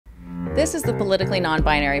This is the Politically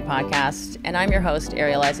Non-Binary Podcast, and I'm your host,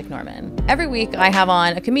 Arielle Isaac Norman. Every week, I have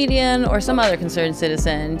on a comedian or some other concerned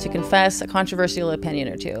citizen to confess a controversial opinion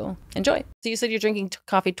or two. Enjoy. So you said you're drinking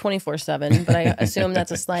coffee 24/7, but I assume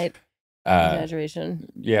that's a slight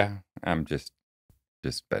exaggeration. Yeah, I'm just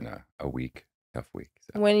been a week, tough week.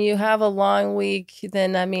 So. When you have a long week,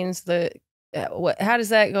 then that means how does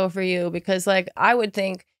that go for you? Because like I would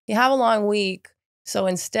think you have a long week. So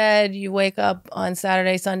instead, you wake up on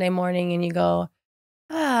Saturday, Sunday morning, and you go,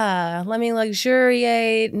 let me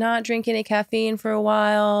luxuriate, not drink any caffeine for a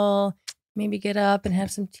while, maybe get up and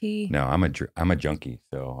have some tea. No, I'm a junkie,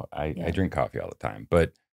 so I drink coffee all the time.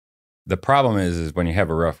 But the problem is when you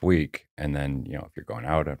have a rough week, and then if you're going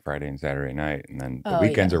out on Friday and Saturday night, and then the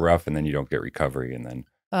weekends are rough, and then you don't get recovery, and then.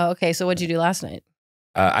 Oh, okay. So what'd you do last night?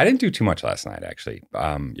 I didn't do too much last night, actually.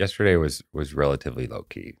 Yesterday was relatively low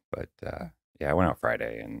key, but. Yeah, I went out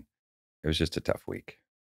Friday and it was just a tough week.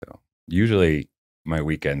 So usually my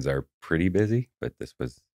weekends are pretty busy, but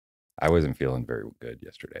I wasn't feeling very good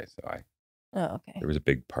yesterday. So there was a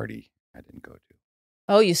big party I didn't go to.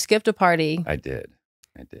 Oh, you skipped a party. I did.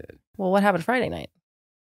 Well, what happened Friday night?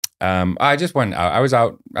 I just went out. I was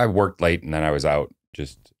out. I worked late and then I was out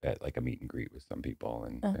just at like a meet and greet with some people.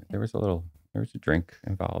 And there was a drink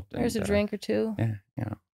involved. There's a drink or two.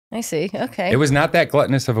 Yeah. I see. Okay. It was not that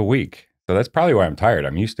gluttonous of a week. So that's probably why I'm tired.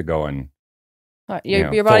 I'm used to going.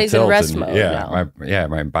 Your body's in rest mode now.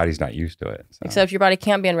 My body's not used to it. So. Except your body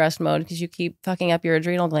can't be in rest mode because you keep fucking up your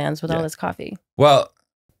adrenal glands with all this coffee. Well,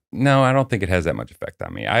 no, I don't think it has that much effect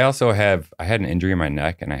on me. I had an injury in my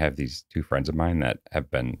neck, and I have these two friends of mine that have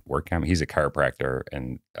been working on me. He's a chiropractor,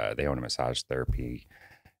 and they own a massage therapy,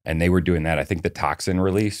 and they were doing that. I think the toxin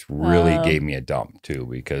release really gave me a dump too,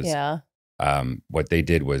 because what they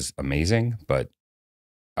did was amazing, but.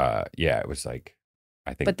 It was like,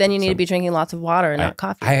 I think. But then you need to be drinking lots of water and not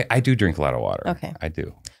coffee. I do drink a lot of water. Okay. I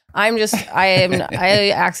do. I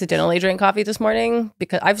accidentally drank coffee this morning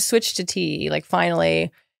because I've switched to tea, like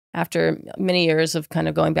finally, after many years of kind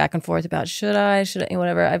of going back and forth about should I,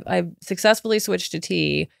 whatever. I've successfully switched to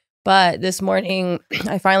tea. But this morning,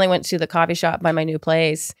 I finally went to the coffee shop by my new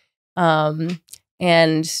place. And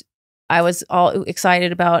I was all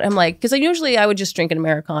excited I'm like, because usually I would just drink an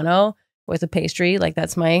Americano with a pastry, like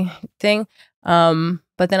that's my thing.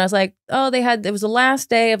 But then I was like, it was the last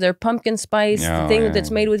day of their pumpkin spice thing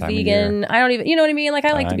that's made with vegan. I don't even, you know what I mean? Like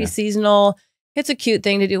I like to be seasonal. It's a cute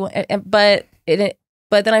thing to do, but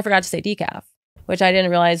then I forgot to say decaf, which I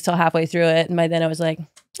didn't realize till halfway through it. And by then I was like,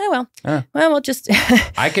 we'll just.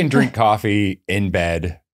 I can drink coffee in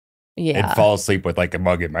bed. Yeah. And fall asleep with like a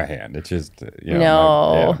mug in my hand. It's just,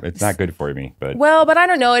 it's not good for me. But I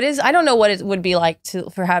don't know. I don't know what it would be like to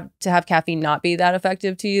have caffeine not be that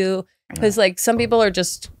effective to you. Because like some people are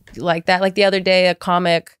just like that. Like the other day, a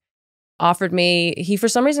comic offered me, he for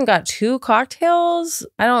some reason got 2 cocktails.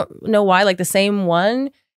 I don't know why, like the same one.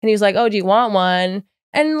 And he was like, "Oh, do you want one?"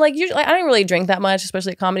 And like usually, I don't really drink that much,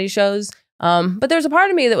 especially at comedy shows. But there's a part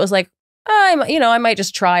of me that was like, I might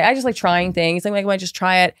just try. I just like trying things. I might just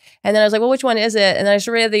try it. And then I was like, well, which one is it? And then I just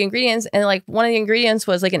read the ingredients, and like one of the ingredients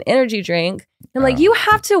was like an energy drink. And I'm like, you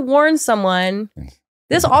have to warn someone.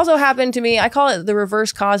 This also happened to me. I call it the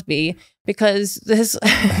reverse Cosby, because this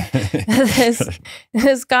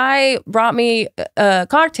guy brought me a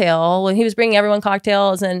cocktail when he was bringing everyone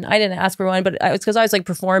cocktails, and I didn't ask for one, but it's because I was like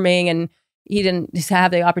performing and he didn't just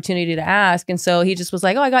have the opportunity to ask. And so he just was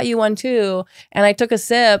like, "Oh, I got you one too." And I took a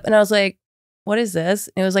sip and I was like, "What is this?"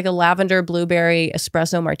 And it was like a lavender blueberry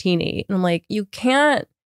espresso martini. And I'm like, you can't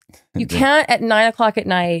at 9 o'clock at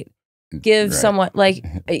night give someone like,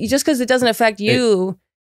 just because it doesn't affect you.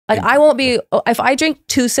 I won't be, if I drink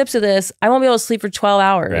 2 sips of this, I won't be able to sleep for 12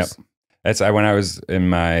 hours. Yep. When I was in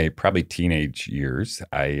my probably teenage years,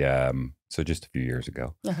 so just a few years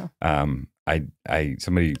ago,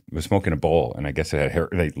 somebody was smoking a bowl, and I guess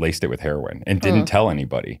they laced it with heroin and didn't tell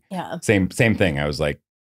anybody. Yeah. Same thing. I was like,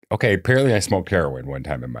 okay, apparently I smoked heroin one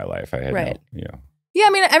time in my life. I had Yeah, I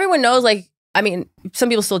mean, everyone knows, like, I mean, some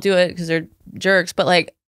people still do it because they're jerks, but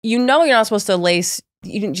like, you're not supposed to lace,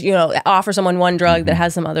 offer someone one drug that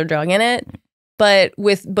has some other drug in it. But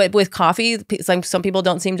with coffee, like some people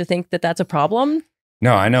don't seem to think that that's a problem.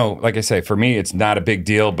 No, I know. Like I say, for me, it's not a big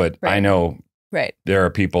deal, but I know there are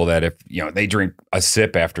people that if they drink a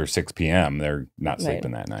sip after 6 p.m., they're not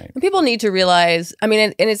sleeping that night. And people need to realize, I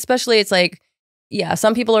mean, and especially it's like, yeah,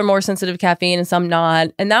 some people are more sensitive to caffeine and some not.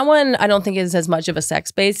 And that one, I don't think is as much of a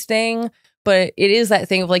sex-based thing, but it is that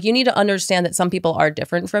thing of like, you need to understand that some people are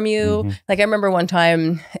different from you. Like I remember one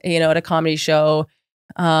time, at a comedy show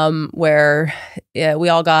where we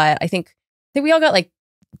all got, I think we all got like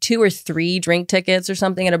 2 or 3 drink tickets or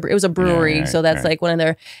something at it was a brewery. So that's like one of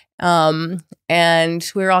their,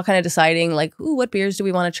 and we were all kind of deciding like, ooh, what beers do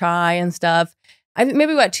we want to try and stuff. Maybe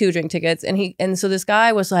we got 2 drink tickets, and so this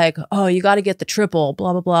guy was like, oh, you got to get the triple,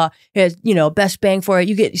 blah, blah, blah. It's, you know, best bang for it.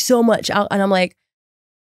 You get so much out. And I'm like,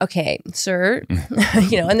 okay, sir,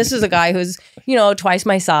 you know, and this is a guy who's, you know, twice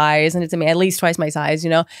my size, and it's at least twice my size, you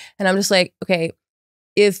know? And I'm just like, okay,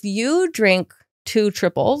 if you drink 2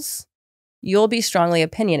 triples, you'll be strongly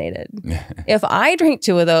opinionated. If I drink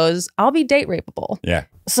 2 of those, I'll be date rapeable. Yeah.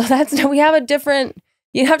 So we have a different,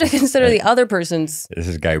 you have to consider the other person's. This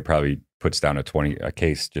is a guy who probably puts down a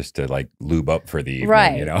case just to like lube up for the evening,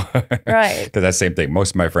 right. You know? Right. Because that's the same thing.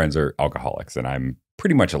 Most of my friends are alcoholics, and I'm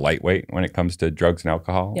pretty much a lightweight when it comes to drugs and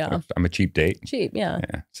alcohol. Yeah. I'm a cheap date. Cheap, yeah.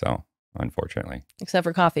 Yeah. So unfortunately. Except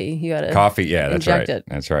for coffee. You got to coffee, yeah, that's right. It.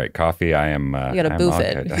 That's right. Coffee, I am you got to boof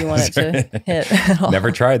it if you want it to hit at all.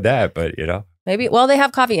 Never tried that, but you know. Maybe, well, they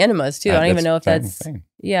have coffee enemas too. I don't even know if that's,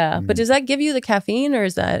 yeah. Mm-hmm. But does that give you the caffeine, or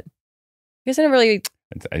is that, I guess I never really,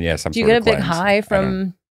 yeah, do you get a big high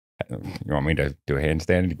from? You want me to do a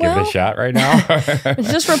handstand and give it a shot right now?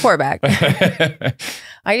 Just report back.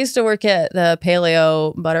 I used to work at the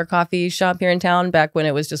Paleo Butter Coffee shop here in town back when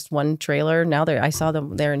it was just one trailer. Now I saw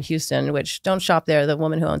them there in Houston, which don't shop there. The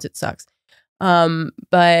woman who owns it sucks.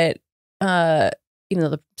 But even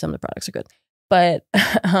though some of the products are good. But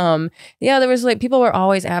yeah, there was like, people were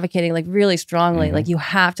always advocating like really strongly, like you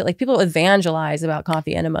have to, like people evangelize about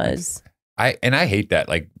coffee enemas. I hate that.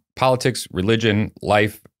 Like politics, religion,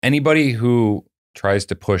 life, anybody who tries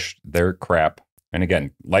to push their crap, and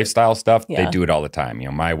again, lifestyle stuff, they do it all the time. You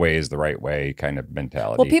know, my way is the right way kind of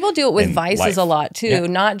mentality. Well, people do it with vices a lot too,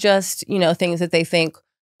 not just, you know, things that they think,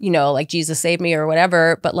 you know, like Jesus saved me or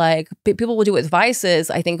whatever, but like people will do it with vices,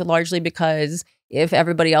 I think largely because if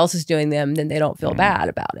everybody else is doing them, then they don't feel bad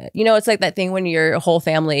about it. You know, it's like that thing when your whole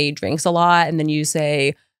family drinks a lot and then you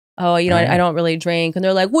say, oh, you know, I don't really drink. And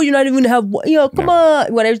they're like, well, you're not even have, you know, come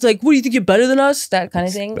on. Whatever. It's like, what do you think, you're better than us? That kind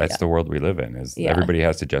of thing. That's the world we live in, is everybody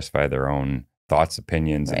has to justify their own thoughts,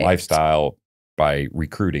 opinions, and lifestyle by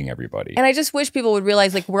recruiting everybody. And I just wish people would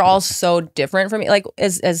realize, like, we're all so different from, like,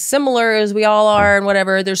 as similar as we all are and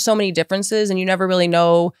whatever, there's so many differences, and you never really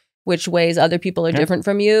know which ways other people are different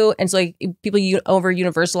from you. And so like people over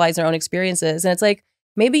universalize their own experiences. And it's like,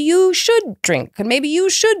 maybe you should drink, and maybe you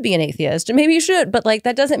should be an atheist, and maybe you should, but like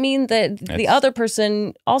that doesn't mean that the other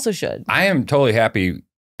person also should. I am totally happy.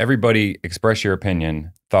 Everybody express your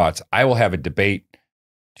opinion, thoughts. I will have a debate.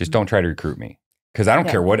 Just don't try to recruit me, because I don't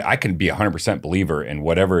care what, I can be 100% believer in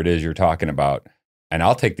whatever it is you're talking about. And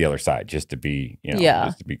I'll take the other side just to be, you know,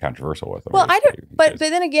 just to be controversial with them. Well, I don't, but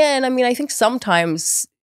then again, I mean, I think sometimes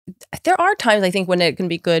there are times, I think, when it can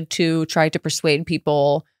be good to try to persuade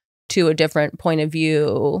people to a different point of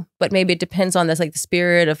view, but maybe it depends on this, like the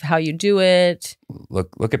spirit of how you do it.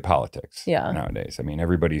 Look at politics nowadays. I mean,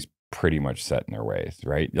 everybody's pretty much set in their ways,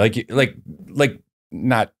 right? Like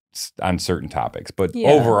not on certain topics, but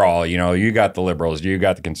overall, you know, you got the liberals, you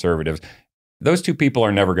got the conservatives. Those two people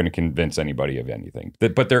are never going to convince anybody of anything,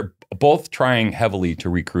 but they're both trying heavily to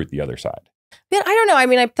recruit the other side. Yeah, I don't know. I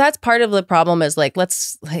mean, that's part of the problem is like,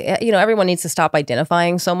 you know, everyone needs to stop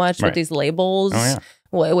identifying so much with these labels. Oh, yeah.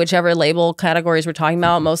 Whichever label categories we're talking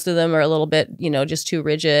about, most of them are a little bit, you know, just too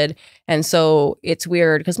rigid. And so it's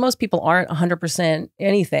weird because most people aren't 100%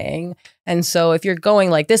 anything. And so if you're going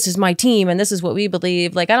like, this is my team and this is what we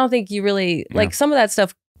believe, like, I don't think you really, like some of that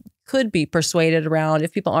stuff could be persuaded around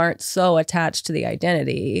if people aren't so attached to the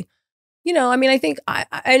identity. You know, I mean, I think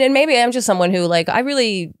and maybe I'm just someone who, like, I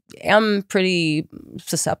really am pretty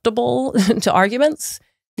susceptible to arguments,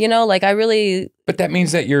 you know, like I really. But that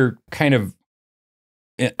means that you're kind of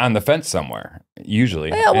on the fence somewhere, usually.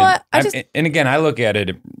 Yeah, well, and again, I look at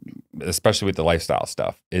it, especially with the lifestyle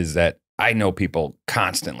stuff, is that I know people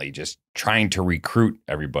constantly just trying to recruit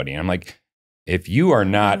everybody. And I'm like, if you are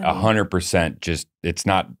not 100% just, it's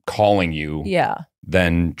not calling you. Yeah.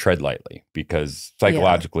 Then tread lightly, because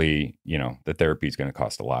psychologically, you know, the therapy is going to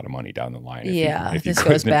cost a lot of money down the line. If this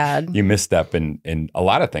goes bad, you misstep in a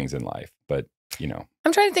lot of things in life. But, you know,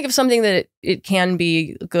 I'm trying to think of something that it can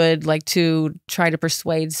be good, like to try to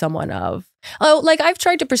persuade someone of. Oh, like I've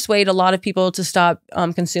tried to persuade a lot of people to stop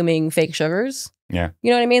consuming fake sugars. Yeah.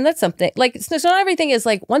 You know what I mean? That's something like, so not everything is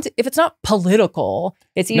like, if it's not political,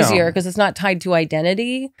 it's easier because it's not tied to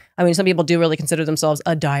identity. I mean, some people do really consider themselves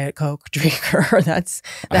a Diet Coke drinker.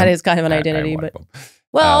 That is kind of an identity, but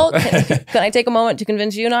well, can I take a moment to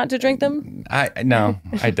convince you not to drink them? No,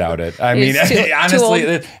 I doubt it. I mean,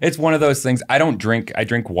 honestly, it's one of those things. I don't drink. I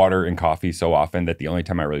drink water and coffee so often that the only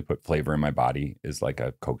time I really put flavor in my body is like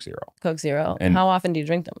a Coke Zero. Coke Zero. And how often do you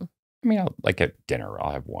drink them? I mean, like at dinner,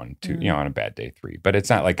 I'll have 1, 2, on a bad day, 3, but it's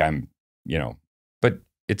not like I'm, but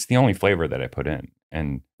it's the only flavor that I put in.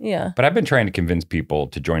 And but I've been trying to convince people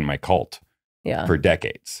to join my cult for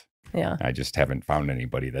decades. Yeah. I just haven't found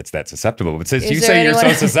anybody that's that susceptible. But since you say you're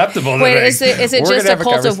so susceptible, wait, is it just a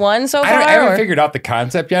cult of one so far? I haven't figured out the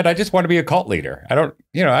concept yet. I just want to be a cult leader. I don't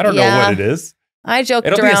know what it is. I joked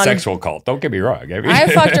around. It'll be a sexual cult. Don't get me wrong. I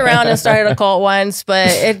fucked around and started a cult once, but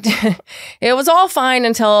it was all fine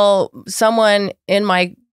until someone in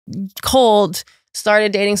my cult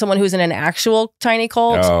started dating someone who's in an actual tiny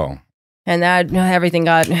cult. Oh. And that everything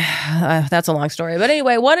got, that's a long story. But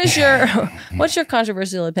anyway, what's your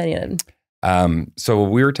controversial opinion? So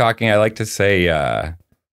we were talking, I like to say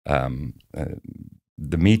the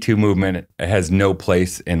Me Too movement has no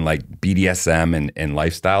place in like BDSM and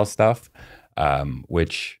lifestyle stuff,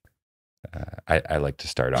 which I like to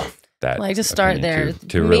start off that. I like to start there.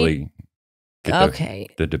 To really get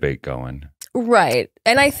the debate going. Right.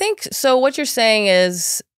 And I think, so what you're saying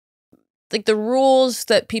is, like the rules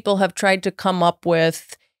that people have tried to come up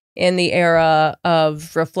with in the era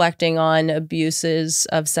of reflecting on abuses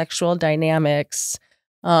of sexual dynamics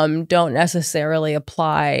don't necessarily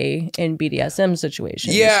apply in BDSM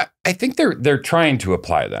situations. Yeah, I think they're trying to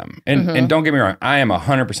apply them. And don't get me wrong, I am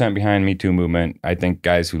 100% behind Me Too movement. I think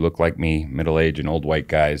guys who look like me, middle-aged and old white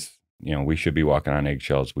guys, we should be walking on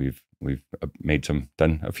eggshells. We've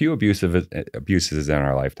done a few abuses in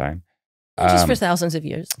our lifetime. Just for thousands of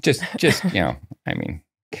years. Just I mean,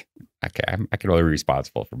 okay, I can only be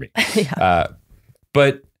responsible for me.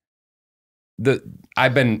 But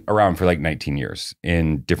I've been around for like 19 years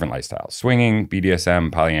in different lifestyles, swinging, BDSM,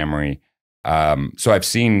 polyamory. So I've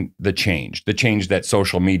seen the change that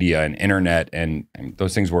social media and internet and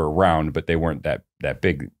those things were around, but they weren't that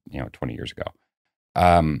big, 20 years ago.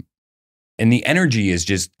 And the energy is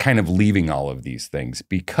just kind of leaving all of these things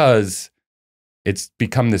because it's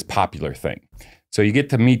become this popular thing. So you get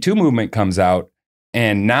the Me Too movement comes out,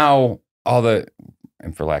 and now all the,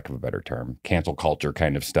 and for lack of a better term, cancel culture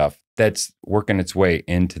kind of stuff that's working its way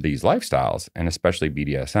into these lifestyles, and especially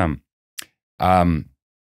BDSM.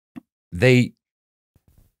 BDSM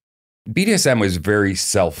was very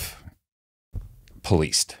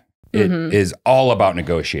self-policed. It is all about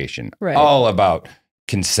negotiation, all about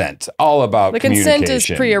consent, all about communication. The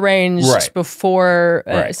consent is prearranged before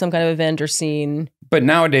some kind of event or scene. But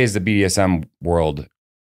nowadays, the BDSM world,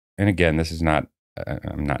 and again, this is not,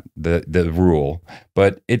 I'm not the rule,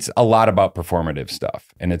 but it's a lot about performative stuff,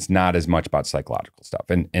 and it's not as much about psychological stuff.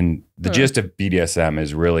 And the gist of BDSM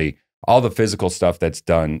is really all the physical stuff that's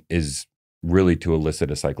done is really to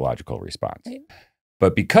elicit a psychological response. Right.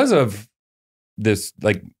 But because of this,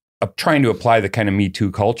 like trying to apply the kind of Me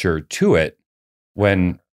Too culture to it,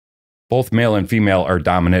 when both male and female are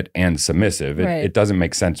dominant and submissive, it doesn't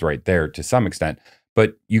make sense right there to some extent.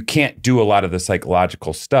 But you can't do a lot of the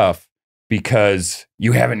psychological stuff because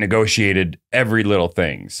you haven't negotiated every little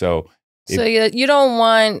thing. So you don't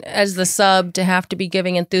want, as the sub, to have to be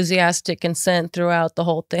giving enthusiastic consent throughout the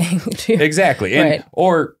whole thing. Exactly. And,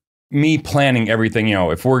 or me planning everything,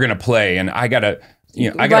 if we're going to play and I got to,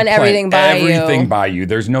 I got run everything by you.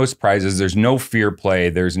 There's no surprises. There's no fear play.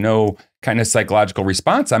 There's no kind of psychological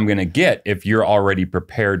response I'm going to get if you're already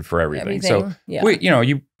prepared for everything. So,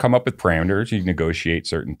 you come up with parameters, you negotiate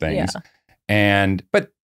certain things,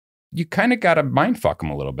 but you kind of got to mind fuck them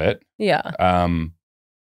a little bit. Yeah.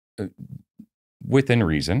 Within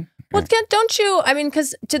reason. Well, don't you, I mean,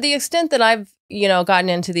 because to the extent that I've, gotten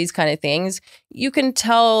into these kind of things, you can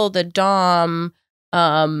tell the Dom,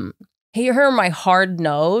 here are my hard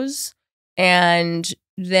no's, and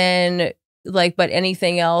then but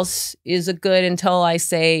anything else is a good until I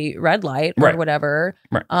say red light or whatever.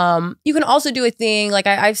 Right. You can also do a thing like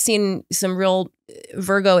I've seen some real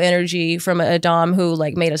Virgo energy from a Dom who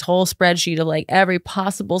made a whole spreadsheet of every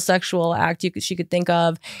possible sexual act she could think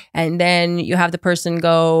of, and then you have the person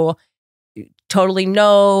go totally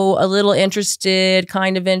no, a little interested,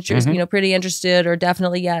 kind of interest, pretty interested, or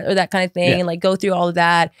definitely yeah, or that kind of thing, and go through all of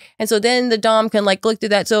that. And so then the Dom can look through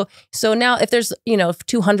that. So now if there's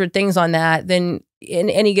 200 things on that, then in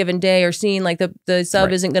any given day or scene, the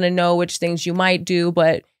sub isn't going to know which things you might do,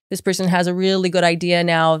 but this person has a really good idea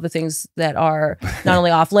now of the things that are not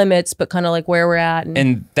only off limits, but kind of where we're at.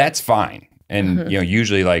 And that's fine. And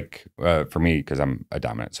usually for me, because I'm a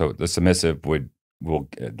dominant, so the submissive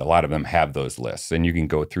a lot of them have those lists, and you can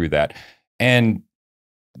go through that, and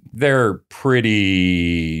they're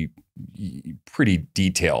pretty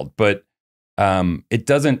detailed, but it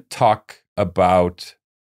doesn't talk about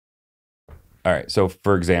all right. So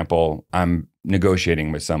for example, I'm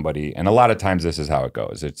negotiating with somebody, and a lot of times this is how it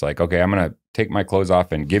goes. It's like, okay, I'm going to take my clothes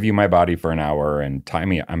off and give you my body for an hour and tie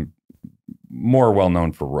me. I'm more well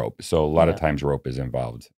known for rope. So a lot of times rope is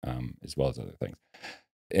involved, as well as other things.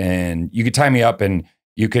 And you can tie me up and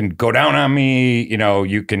you can go down on me, you know,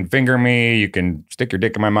 you can finger me, you can stick your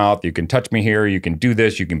dick in my mouth, you can touch me here, you can do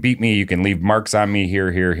this, you can beat me, you can leave marks on me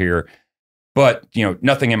here, here, here. But, you know,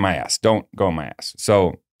 nothing in my ass. Don't go in my ass.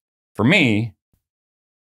 So for me,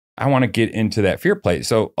 I want to get into that fear play.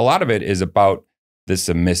 So a lot of it is about the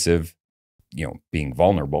submissive, you know, being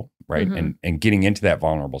vulnerable, right? And getting into that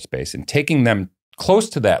vulnerable space and taking them close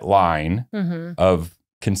to that line of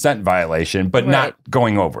consent violation, but not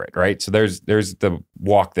going over it, right? So there's the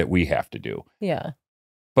walk that we have to do. Yeah.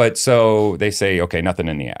 But so they say, okay, nothing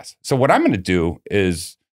in the ass. So what I'm going to do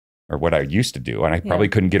is, or what I used to do, and I probably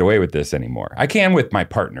couldn't get away with this anymore. I can with my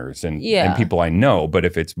partners and people I know, but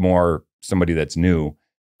if it's more somebody that's new,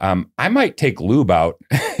 I might take lube out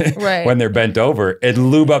when they're bent over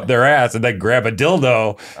and lube up their ass and then grab a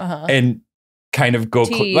dildo and kind of go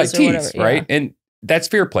tease, right? And that's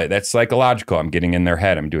fear play. That's psychological. I'm getting in their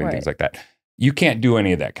head. I'm doing things like that. You can't do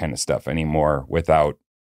any of that kind of stuff anymore without,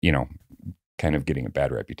 you know, kind of getting a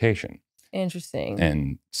bad reputation. Interesting.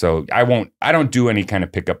 And so I don't do any kind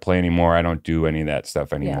of pickup play anymore. I don't do any of that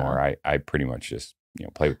stuff anymore. I pretty much just, you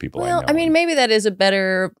know, play with people I know. I mean, maybe that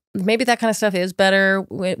kind of stuff is better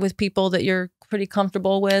with people that you're pretty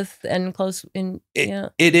comfortable with and close in.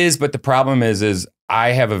 It is, but the problem is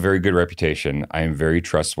I have a very good reputation. I am very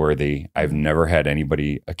trustworthy. I've never had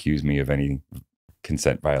anybody accuse me of any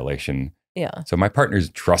consent violation. Yeah. So my partners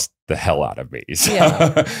trust the hell out of me.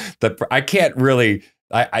 So I can't really,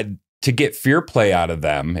 to get fear play out of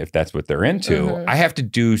them, if that's what they're into, I have to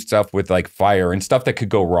do stuff with like fire and stuff that could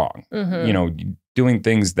go wrong. You know, doing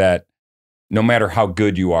things that no matter how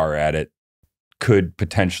good you are at it could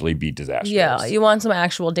potentially be disastrous. Yeah, you want some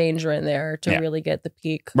actual danger in there to really get the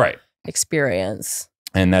peak experience.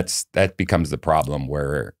 And that becomes the problem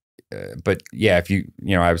where, but yeah, if you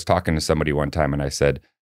know, I was talking to somebody one time and I said,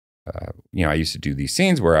 you know, I used to do these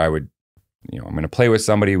scenes where I would, you know, I'm going to play with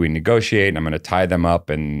somebody, we negotiate, and I'm going to tie them up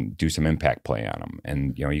and do some impact play on them.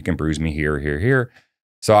 And, you know, you can bruise me here, here, here.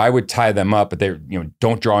 So I would tie them up, but they, you know,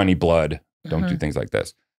 don't draw any blood. Don't do things like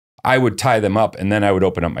this. I would tie them up and then I would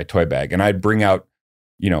open up my toy bag and I'd bring out,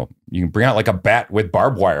 you know, you can bring out like a bat with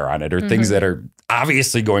barbed wire on it or things that are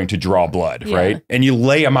obviously going to draw blood, right? And you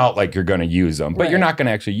lay them out like you're going to use them, but you're not going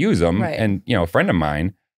to actually use them. And, you know, a friend of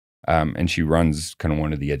mine, and she runs kind of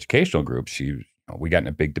one of the educational groups, we got in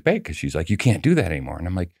a big debate because she's like, you can't do that anymore. And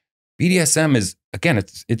I'm like, BDSM is, again,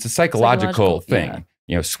 it's a psychological thing. Yeah.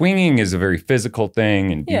 You know, swinging is a very physical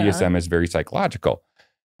thing and BDSM is very psychological.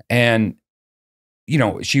 And, you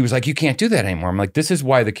know, she was like, you can't do that anymore. I'm like, this is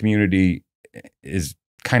why the community is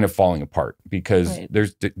kind of falling apart because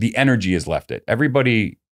there's the energy has left it.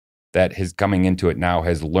 Everybody that is coming into it now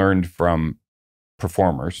has learned from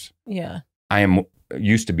performers. Yeah. I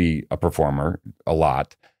used to be a performer a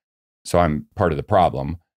lot. So I'm part of the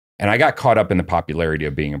problem. And I got caught up in the popularity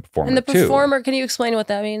of being a performer too. And the performer, can you explain what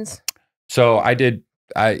that means? So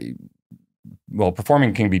well,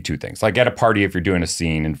 performing can be two things. Like at a party, if you're doing a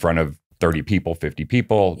scene in front of 30 people, 50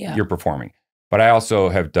 people, you're performing. But I also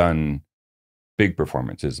have done big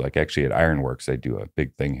performances. Like actually at Ironworks, they do a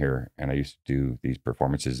big thing here. And I used to do these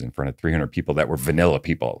performances in front of 300 people that were vanilla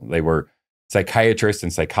people. They were psychiatrists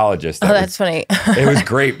and psychologists. That's funny. It was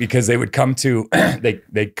great because they would come to,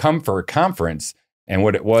 they'd come for a conference. And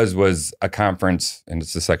what it was a conference, and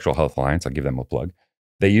it's the Sexual Health Alliance. I'll give them a plug.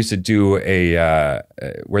 They used to do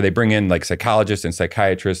where they bring in like psychologists and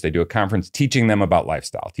psychiatrists. They do a conference teaching them about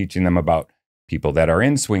lifestyle, teaching them about people that are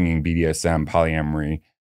in swinging, BDSM, polyamory,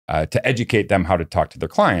 to educate them how to talk to their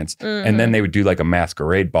clients. And then they would do like a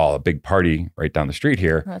masquerade ball, a big party right down the street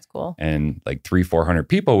here. That's cool. And like 300-400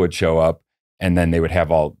 people would show up and then they would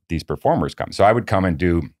have all these performers come. So I would come and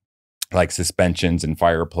do like suspensions and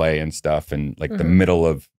fire play and stuff and like the middle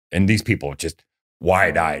of, and these people just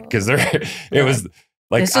wide-eyed because it was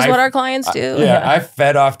like, this is what our clients do. I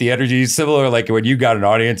fed off the energy, similar like when you got an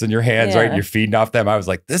audience in your hands, right? And you're feeding off them. I was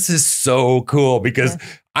like, this is so cool because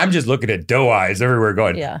I'm just looking at doe eyes everywhere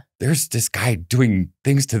going, there's this guy doing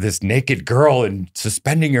things to this naked girl and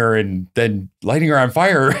suspending her and then lighting her on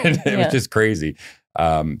fire. And it was just crazy.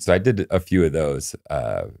 So I did a few of those,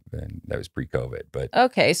 and that was pre-COVID. But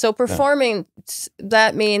okay, so performing,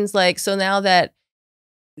 that means like, so now that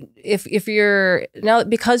if you're now,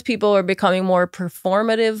 because people are becoming more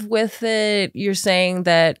performative with it, you're saying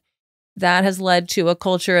that has led to a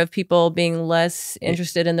culture of people being less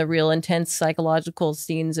interested in the real intense psychological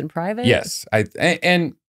scenes in private. Yes,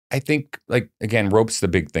 and I think, like, again, rope's the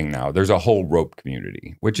big thing now. There's a whole rope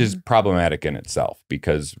community, which is problematic in itself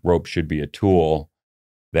because rope should be a tool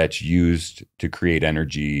that's used to create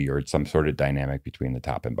energy or some sort of dynamic between the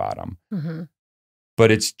top and bottom. But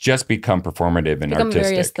it's just become performative and artistic.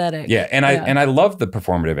 Very aesthetic. Yeah, and I love the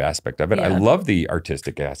performative aspect of it. I love the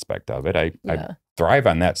artistic aspect of it. I thrive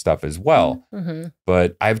on that stuff as well.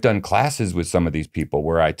 But I've done classes with some of these people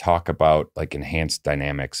where I talk about like enhanced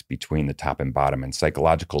dynamics between the top and bottom and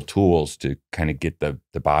psychological tools to kind of get the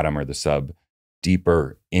bottom or the sub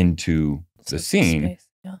deeper into the scene.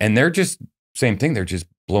 And they're just, same thing, they're just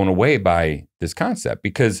blown away by this concept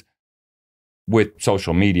because with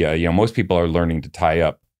social media, you know, most people are learning to tie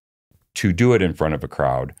up, to do it in front of a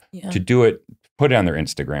crowd, to do it, put it on their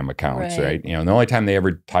Instagram accounts, right? You know, and the only time they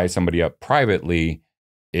ever tie somebody up privately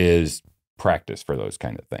is practice for those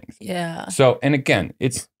kind of things. Yeah. So, and again,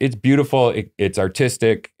 it's beautiful, it's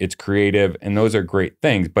artistic, it's creative, and those are great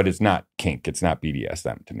things, but it's not kink, it's not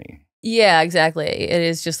BDSM to me. Yeah, exactly. It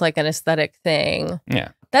is just like an aesthetic thing. Yeah.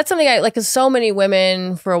 That's something I like, because so many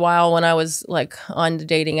women for a while when I was like on the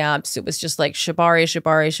dating apps, it was just like shibari,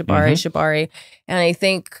 shibari, shibari, shibari. And I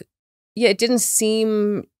think, yeah, it didn't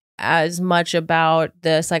seem as much about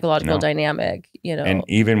the psychological dynamic, you know. And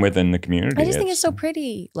even within the community. I just think it's so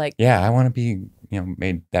pretty. Like, yeah, I want to be, you know,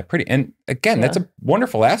 made that pretty. And again, that's a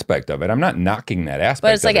wonderful aspect of it. I'm not knocking that aspect.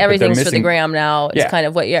 But it's like everything's for the gram now. It's kind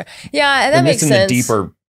of what you're, and that makes sense.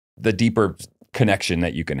 The deeper connection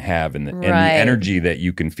that you can have and the energy that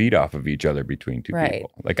you can feed off of each other between two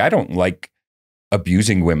people. Like, I don't like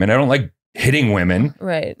abusing women. I don't like hitting women.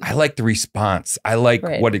 Right. I like the response. I like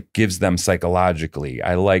what it gives them psychologically.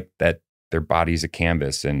 I like that their body's a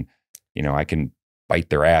canvas and, you know, I can bite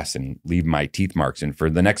their ass and leave my teeth marks. And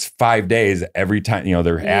for the next 5 days, every time, you know,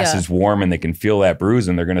 their ass is warm and they can feel that bruise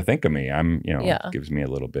and they're going to think of me. I'm, you know, it gives me a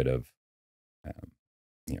little bit of,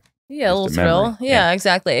 you know. Yeah, a little thrill. Yeah,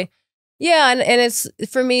 exactly. Yeah, and it's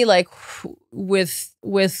for me like with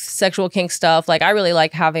sexual kink stuff, like I really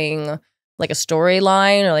like having like a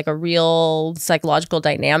storyline or like a real psychological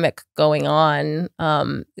dynamic going on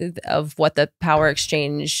of what the power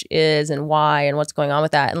exchange is and why and what's going on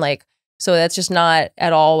with that. And like, so that's just not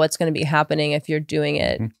at all what's going to be happening if you're doing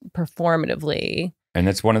it performatively. And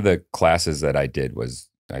that's one of the classes that I did was,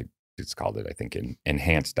 it's called it, I think, in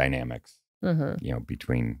enhanced dynamics, you know,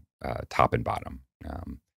 between top and bottom.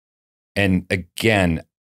 And again,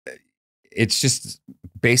 it's just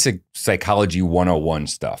basic psychology 101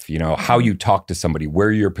 stuff, you know, how you talk to somebody,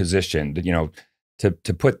 where you're positioned, you know, to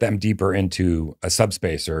put them deeper into a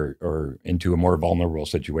subspace or into a more vulnerable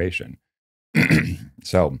situation.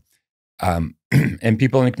 So, and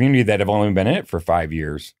people in the community that have only been in it for 5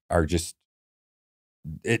 years are just,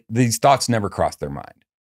 these thoughts never cross their mind,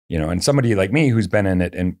 you know, and somebody like me who's been in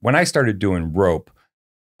it. And when I started doing rope,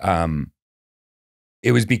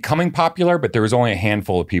 it was becoming popular, but there was only a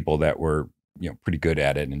handful of people that were, you know, pretty good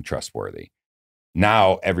at it and trustworthy.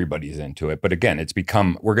 Now everybody's into it. But again, it's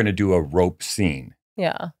become, we're going to do a rope scene.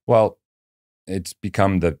 Yeah. Well, it's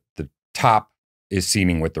become the top is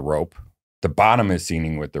scening with the rope. The bottom is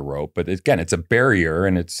scening with the rope. But again, it's a barrier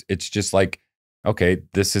and it's just like, okay,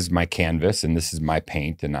 this is my canvas and this is my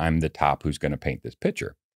paint and I'm the top who's going to paint this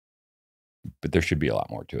picture. But there should be a lot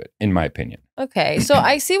more to it, in my opinion. Okay. So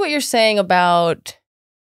I see what you're saying about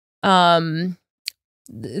the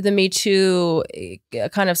Me Too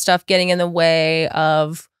kind of stuff getting in the way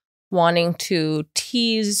of wanting to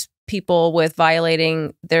tease people with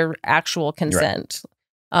violating their actual consent.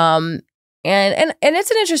 And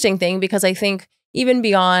it's an interesting thing because I think even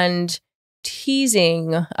beyond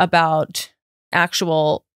teasing about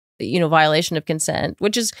actual, you know, violation of consent,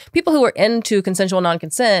 which is people who are into consensual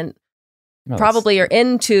non-consent probably are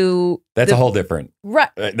into a whole different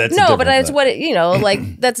but that's what it, you know,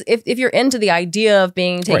 like that's if you're into the idea of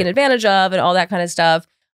being taken advantage of and all that kind of stuff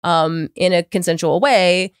in a consensual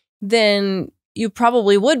way, then you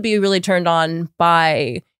probably would be really turned on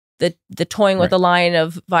by the toying with the line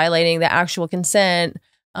of violating the actual consent.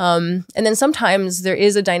 And then sometimes there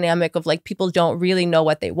is a dynamic of like people don't really know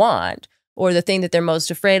what they want, or the thing that they're most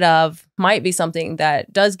afraid of might be something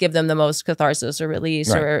that does give them the most catharsis or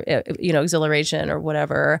release or, you know, exhilaration or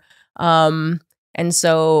whatever. And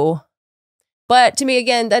so, but to me,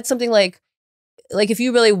 again, that's something like if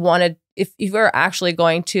you really wanted, if you were actually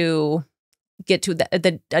going to get to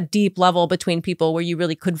a deep level between people where you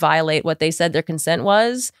really could violate what they said their consent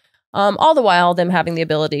was, all the while them having the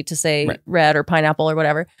ability to say red or pineapple or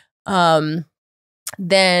whatever,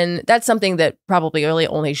 then that's something that probably really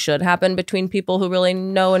only should happen between people who really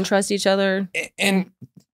know and trust each other. And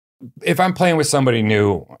if I'm playing with somebody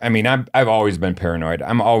new, I mean, I've always been paranoid.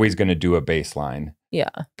 I'm always going to do a baseline. Yeah.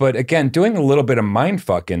 But again, doing a little bit of mind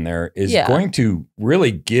fuck in there is Yeah. going to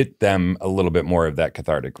really get them a little bit more of that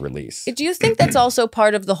cathartic release. Do you think that's also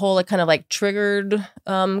part of the whole like kind of like triggered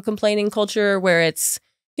complaining culture where it's,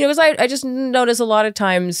 you know, because I just notice a lot of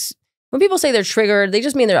times when people say they're triggered, they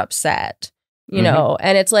just mean they're upset, you know,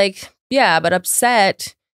 and it's like, yeah, but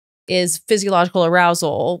upset is physiological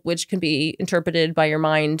arousal, which can be interpreted by your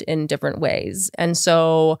mind in different ways. And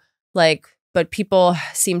so like, but people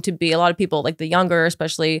seem to be, a lot of people, like the younger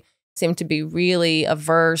especially, seem to be really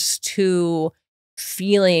averse to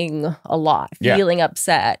feeling a lot, feeling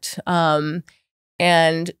upset. And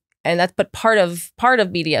that's, but part of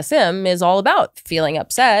BDSM is all about feeling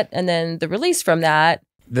upset and then the release from that.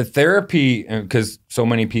 The therapy, because so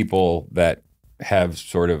many people that have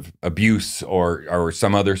sort of abuse or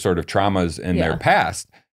some other sort of traumas in their past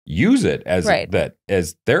use it as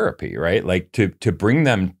as therapy, right? Like to bring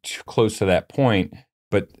them close to that point,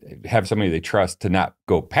 but have somebody they trust to not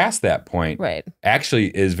go past that point, actually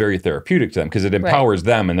is very therapeutic to them because it empowers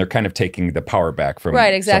them and they're kind of taking the power back from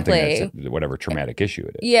something that's whatever traumatic issue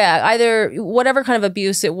it is. Yeah, either whatever kind of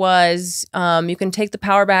abuse it was, you can take the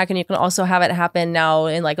power back and you can also have it happen now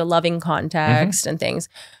in like a loving context and things.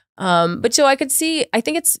 But so I could see, I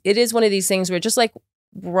think it is one of these things where just like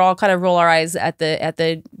we're all kind of roll our eyes at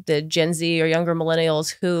the Gen Z or younger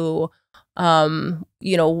millennials who,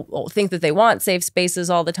 you know, think that they want safe spaces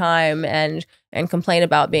all the time and complain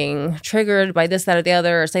about being triggered by this, that, or the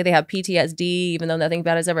other, or say they have PTSD, even though nothing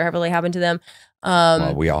bad has ever really happened to them.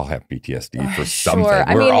 Well, we all have PTSD for something.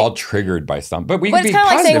 I We're mean, all triggered by something, but it's kind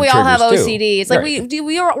of like saying we all have OCD. It's like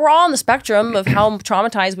we're all on the spectrum of how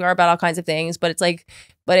traumatized we are about all kinds of things, but it's like,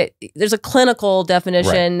 there's a clinical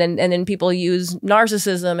definition, and then people use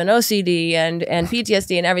narcissism and OCD and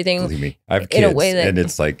PTSD and everything. Believe me, I have kids, in a way that, and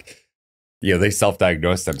it's like, you know, they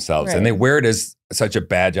self-diagnose themselves and they wear it as such a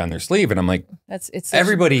badge on their sleeve. And I'm like, it's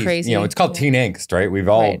everybody, crazy. You know, it's called teen angst, right? We've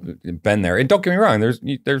all been there. And don't get me wrong,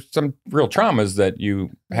 there's some real traumas that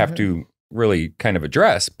you have to really kind of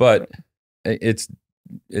address, but it's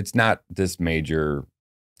not this major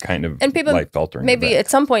kind of and people life-altering maybe event. At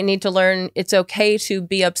some point need to learn it's okay to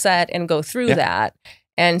be upset and go through that.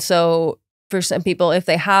 And so for some people, if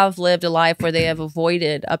they have lived a life where they have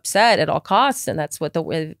avoided upset at all costs, and that's what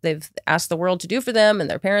they've asked the world to do for them and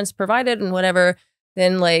their parents provided and whatever,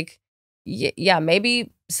 then like, yeah,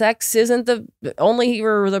 maybe sex isn't the only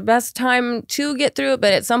or the best time to get through it.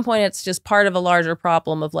 But at some point it's just part of a larger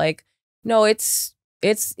problem of like, no, it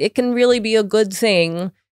can really be a good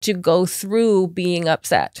thing to go through being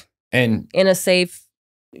upset and in a safe,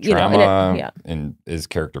 trauma and is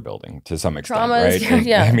character building to some extent, trauma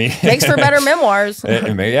right? I mean, makes for better memoirs.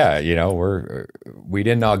 Yeah, you know, we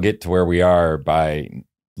didn't all get to where we are by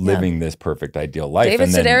living this perfect ideal life. David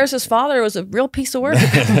Sedaris' father was a real piece of work.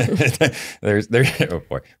 Oh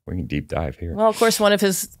boy, we can deep dive here. Well, of course, one of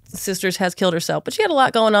his sisters has killed herself, but she had a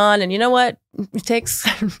lot going on, and you know what? It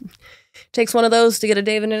takes one of those to get a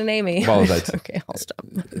David and an Amy. Well, that's okay. I'll stop.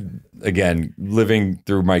 Again, living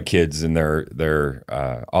through my kids and their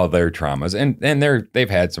all their traumas, and they've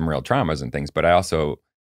had some real traumas and things. But I also,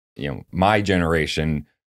 you know, my generation,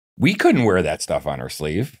 we couldn't wear that stuff on our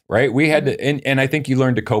sleeve, right? We had to, and I think you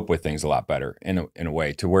learn to cope with things a lot better in a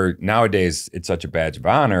way to where nowadays it's such a badge of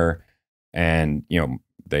honor, and you know,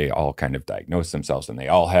 they all kind of diagnose themselves and they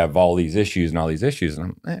all have all these issues and all these issues.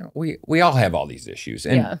 And we all have all these issues,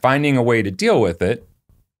 and finding a way to deal with it.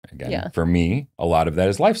 Again, for me, a lot of that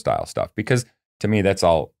is lifestyle stuff, because to me, that's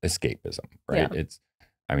all escapism, right? Yeah.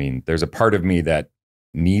 I mean, there's a part of me that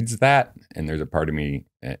needs that, and there's a part of me,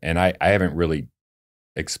 and I haven't really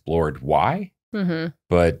explored why,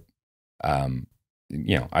 but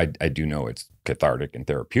you know, I do know it's cathartic and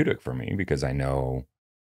therapeutic for me, because I know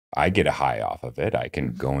I get a high off of it. I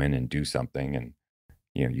can go in and do something, and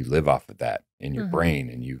you know, you live off of that in your brain,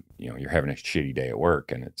 and you know, you're having a shitty day at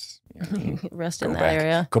work, and it's, you know, rest in that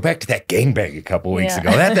area. Go back to that gangbang a couple weeks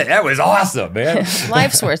ago. That was awesome, man.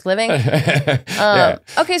 Life's worth living.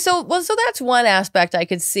 Okay, so that's one aspect I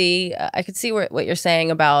could see. I could see what you're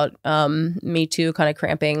saying about Me Too kind of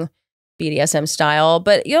cramping BDSM style,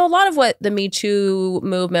 but you know, a lot of what the Me Too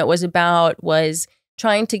movement was about was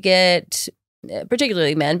trying to get,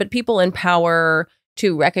 particularly men, but people in power,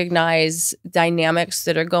 to recognize dynamics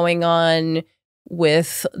that are going on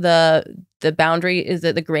with the boundary, is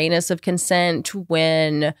that the grayness of consent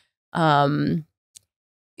when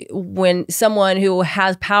someone who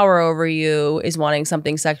has power over you is wanting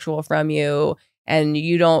something sexual from you, and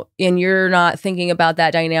you're not thinking about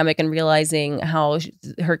that dynamic and realizing how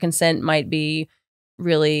her consent might be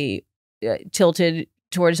really tilted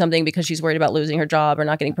towards something because she's worried about losing her job or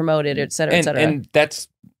not getting promoted, et cetera, et cetera. And that's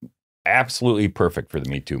absolutely perfect for the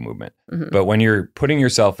Me Too movement. But when you're putting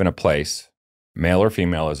yourself in a place, male or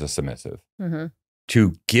female as a submissive,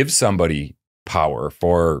 to give somebody power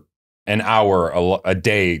for an hour, a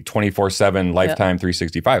day, 24/7, lifetime,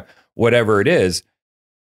 365, whatever it is,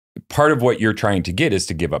 part of what you're trying to get is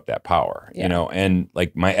to give up that power, you know? And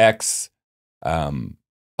like my ex, a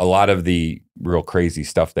lot of the real crazy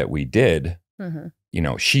stuff that we did, you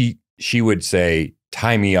know, she would say,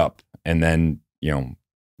 tie me up and then, you know,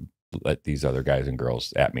 let these other guys and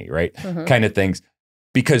girls at me, right? Kind of things,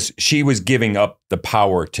 because she was giving up the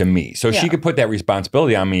power to me. So she could put that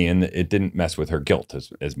responsibility on me and it didn't mess with her guilt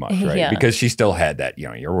as much, right? Because she still had that, you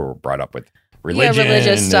know, you were brought up with religion.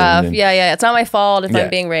 Religious stuff. It's not my fault if I'm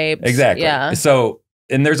being raped. Exactly. So,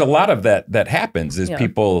 and there's a lot of that happens is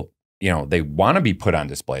people, you know, they want to be put on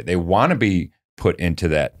display. They want to be put into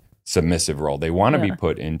that submissive role. They want to be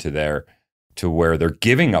put into to where they're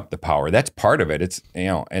giving up the power. That's part of it. It's, you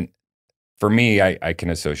know, and for me, I can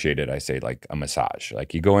associate it, I say, like a massage.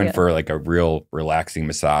 Like you go in for like a real relaxing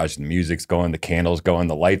massage, the music's going, the candles going,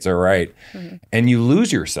 the lights are right, and you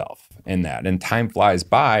lose yourself in that, and time flies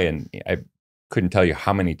by. And I couldn't tell you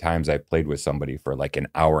how many times I played with somebody for like an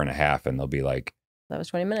hour and a half, and they'll be like, "That was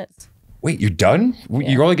 20 minutes." Wait, you're done?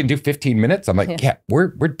 You're only gonna do 15 minutes? I'm like, yeah, we're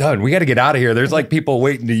done. We got to get out of here. There's like people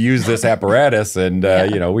waiting to use this apparatus, and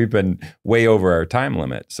you know, we've been way over our time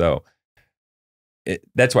limit. So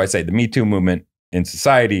that's why I say the Me Too movement in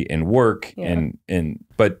society and work,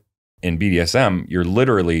 but in BDSM, you're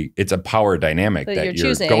literally, it's a power dynamic that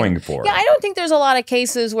you're going for. Yeah, I don't think there's a lot of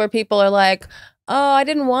cases where people are like, oh, I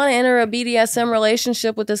didn't want to enter a BDSM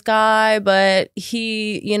relationship with this guy, but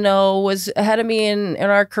he, you know, was ahead of me in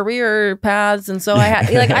our career paths. And so I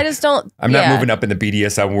had, like, I just don't. I'm not moving up in the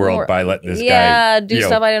BDSM world by letting this guy do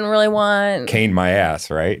stuff I didn't really want. Cane my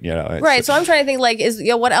ass, right? You know, right. So I'm trying to think, like,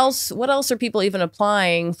 what else are people even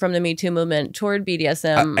applying from the Me Too movement toward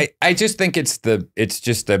BDSM? I just think it's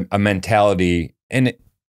just a mentality and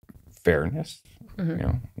fairness. You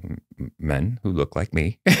know, men who look like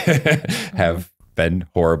me have been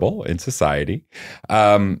horrible in society.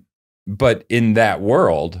 But in that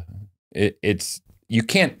world, it's you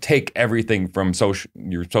can't take everything from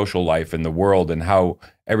your social life and the world and how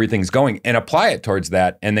everything's going and apply it towards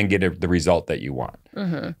that and then get the result that you want.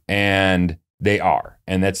 And they are.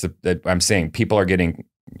 And that's I'm saying people are getting,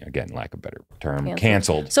 again, lack of a better term,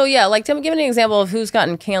 canceled. So yeah, like give me an example of who's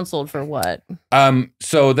gotten canceled for what.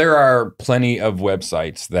 So there are plenty of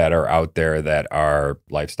websites that are out there that are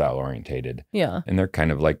lifestyle orientated. Yeah. And they're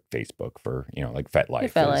kind of like Facebook for, you know, like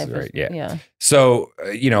FetLife. Right? Yeah. So,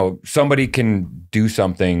 you know, somebody can do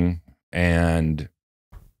something and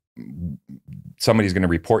somebody's going to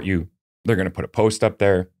report you. They're going to put a post up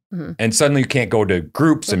there. And suddenly you can't go to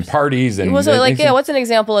groups and parties. And so like, what's an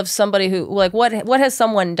example of somebody who, like, what has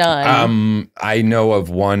someone done? I know of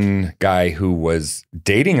one guy who was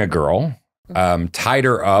dating a girl, tied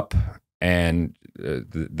her up, and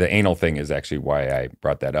the anal thing is actually why I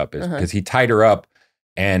brought that up, is because he tied her up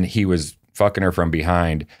and he was fucking her from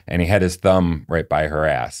behind and he had his thumb right by her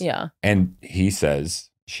ass. Yeah. And he says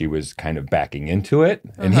she was kind of backing into it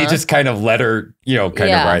and he just kind of let her, you know,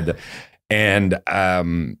 kind of ride the,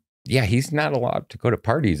 and yeah, he's not allowed to go to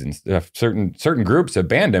parties and stuff. Certain groups have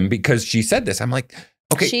banned him because she said this. I'm like,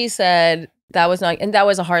 okay. She said that was not, and that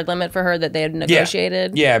was a hard limit for her that they had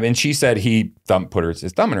negotiated. Yeah, and she said he put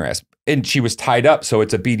his thumb in her ass, and she was tied up, so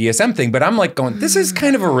it's a BDSM thing. But I'm like going, this is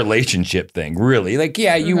kind of a relationship thing, really. Like,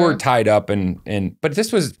 yeah, you were tied up, but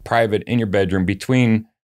this was private in your bedroom between,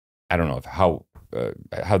 I don't know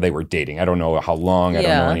how they were dating. I don't know how long. I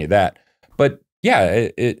don't know any of that, but. Yeah,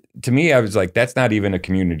 to me, I was like, that's not even a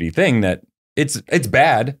community thing. That it's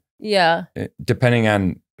bad. Yeah, depending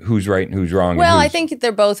on who's right and who's wrong. Well, I think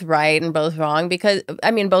they're both right and both wrong because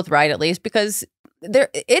both right at least because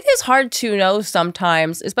it is hard to know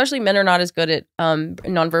sometimes, especially men are not as good at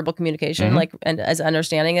nonverbal communication, like and as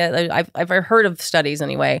understanding it. I've heard of studies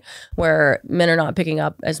anyway where men are not picking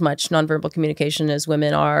up as much nonverbal communication as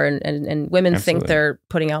women are, and women think they're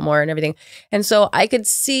putting out more and everything. And so I could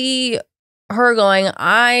see her going,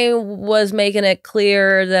 I was making it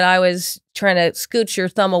clear that I was trying to scooch your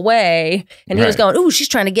thumb away, and he was going, ooh, she's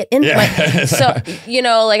trying to get into my. So, you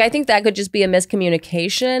know, like I think that could just be a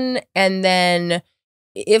miscommunication. And then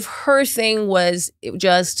if her thing was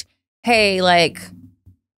just, hey, like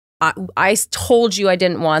I told you I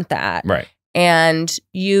didn't want that, right? And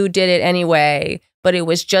you did it anyway, but it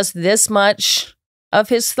was just this much of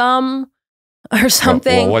his thumb. or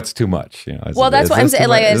something. Well, what's too much? You know, well, that's what I'm saying.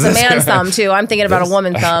 Like, it's a man's thumb too. I'm thinking about a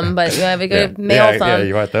woman thumb, but you have a good male thumb. Yeah,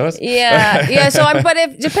 you want those? Yeah. So but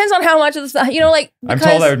it depends on how much of the stuff, you know, like, because, I'm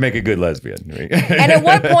told I would make a good lesbian. And at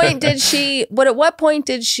what point did she? But at what point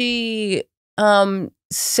did she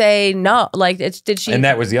say no? Like, did she? And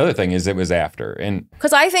that was the other thing, is it was after, and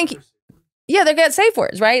because I think, yeah, they're get safe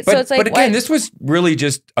words, right? But, so it's like, but again, this was really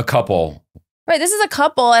just a couple. Right, this is a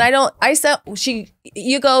couple, and you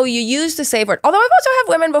use the safe word. Although I've also had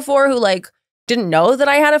women before who like didn't know that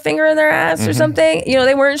I had a finger in their ass or something. You know,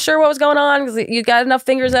 they weren't sure what was going on because you got enough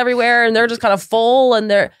fingers everywhere, and they're just kind of full, and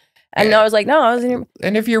I was like, no, I was in your.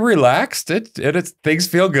 And if you're relaxed, things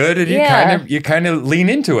feel good, and you kind of lean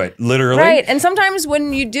into it, literally. Right, and sometimes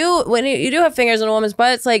when you do have fingers in a woman's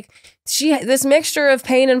butt, it's like this mixture of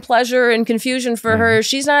pain and pleasure and confusion for her.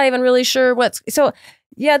 She's not even really sure what's so.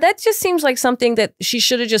 Yeah, that just seems like something that she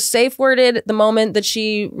should have just safe worded the moment that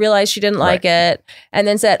she realized she didn't like it, and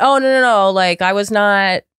then said, "Oh no, like I was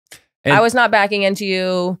not backing into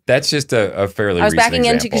you." That's just a fairly. I was backing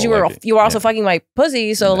into because you were also fucking my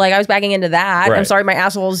pussy, so like I was backing into that. Right. I'm sorry, my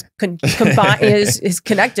asshole's combined is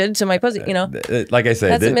connected to my pussy. You know, like I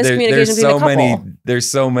said, that's a miscommunication between a couple.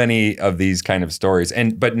 There's so many of these kind of stories,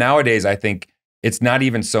 but nowadays I think it's not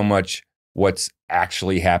even so much what's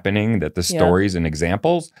actually happening, that the stories and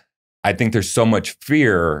examples. I think there's so much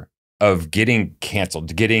fear of getting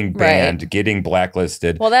canceled, getting banned, getting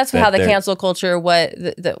blacklisted. Well, that's how the cancel culture, what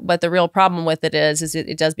the real problem with it is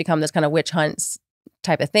it does become this kind of witch hunts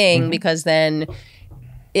type of thing, because then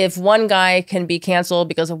if one guy can be canceled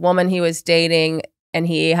because a woman he was dating and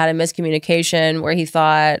he had a miscommunication where he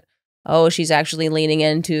thought, oh, she's actually leaning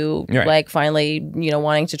into like finally, you know,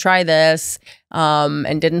 wanting to try this,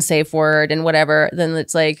 and didn't safe word and whatever, then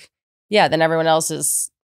it's like, yeah, then everyone else is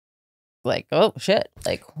like, oh shit.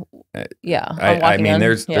 Like, yeah. I mean,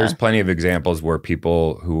 there's plenty of examples where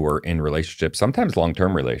people who were in relationships, sometimes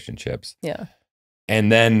long-term relationships. Yeah.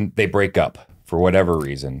 And then they break up for whatever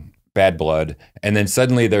reason. Bad blood, and then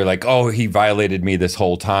suddenly they're like, "Oh, he violated me this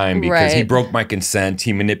whole time because he broke my consent.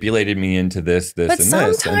 He manipulated me into this, and this."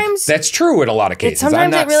 And that's true in a lot of cases. Sometimes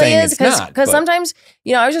I'm not it really saying is, it's not, because sometimes,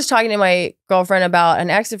 you know, I was just talking to my girlfriend about an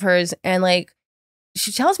ex of hers, and like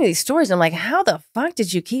she tells me these stories, and I'm like, "How the fuck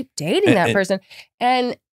did you keep dating that person?"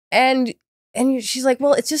 And she's like,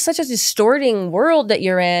 "Well, it's just such a distorting world that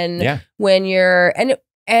you're in when you're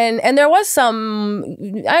And there was some,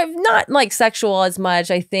 not like sexual as much,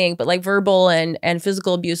 I think, but like verbal and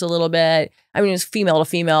physical abuse a little bit. I mean, it was female to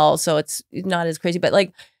female, so it's not as crazy.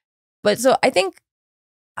 But so I think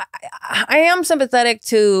I am sympathetic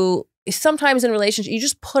to sometimes in relationships, you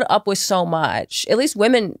just put up with so much. At least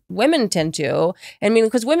women tend to. I mean,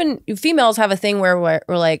 because females have a thing where we're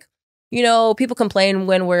like, you know, people complain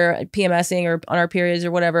when we're PMSing or on our periods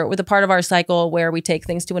or whatever with a part of our cycle where we take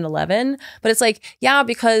things to an 11. But it's like, yeah,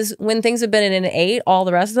 because when things have been at an 8 all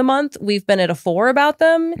the rest of the month, we've been at a 4 about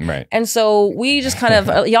them. Right. And so we just kind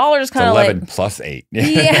of, y'all are just kind of like 11 plus 8.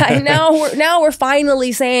 Yeah. And now we're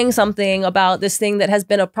finally saying something about this thing that has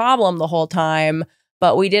been a problem the whole time,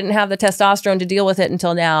 but we didn't have the testosterone to deal with it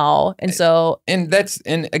until now. And so... And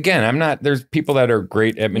again, there's people that are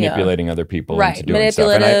great at manipulating other people into doing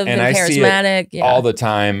manipulative stuff. and I charismatic. See it all the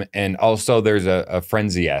time. And also there's a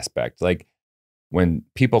frenzy aspect. Like when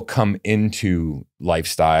people come into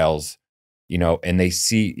lifestyles, you know, and they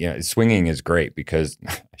see, you know, swinging is great because,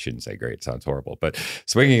 I shouldn't say great, it sounds horrible, but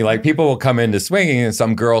swinging, like people will come into swinging and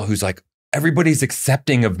some girl who's like, everybody's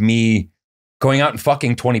accepting of me going out and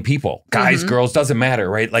fucking 20 people, guys, girls, doesn't matter,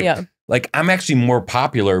 right? Like I'm actually more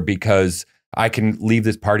popular because I can leave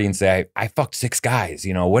this party and say, I fucked 6 guys,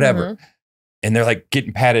 you know, whatever. And they're like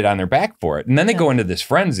getting patted on their back for it. And then they go into this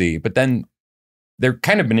frenzy, but then they're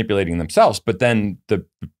kind of manipulating themselves. But then the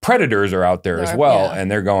predators are out there as well.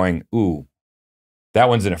 And they're going, ooh, that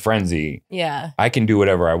one's in a frenzy. Yeah. I can do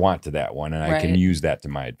whatever I want to that one. And I can use that to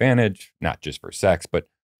my advantage, not just for sex, but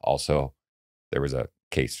also there was a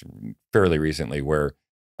case fairly recently where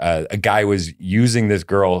a guy was using this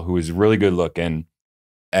girl who was really good looking,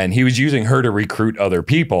 and he was using her to recruit other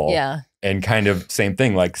people. Yeah. And kind of same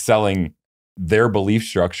thing, like selling their belief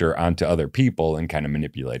structure onto other people and kind of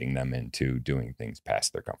manipulating them into doing things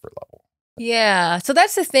past their comfort level. Yeah. So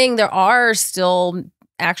that's the thing. There are still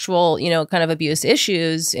actual, you know, kind of abuse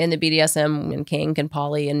issues in the BDSM and kink and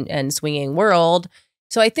poly and swinging world.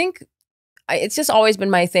 So I think it's just always been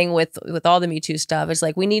my thing with all the Me Too stuff. It's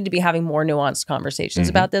like we need to be having more nuanced conversations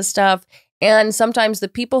about this stuff. And sometimes the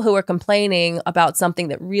people who are complaining about something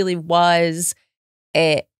that really was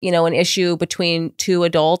an issue between two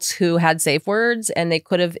adults who had safe words, and it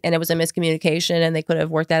was a miscommunication, and they could have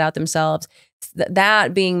worked that out themselves.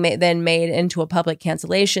 That being then made into a public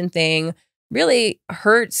cancellation thing really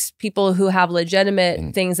hurts people who have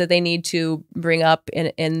legitimate things that they need to bring up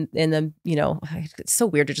in the, it's so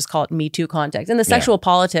weird to just call it Me Too context. In the sexual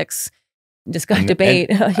politics debate,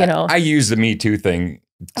 I use the Me Too thing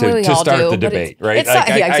to start the debate, right?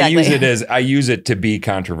 Exactly. I use it to be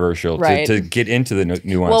controversial, to get into the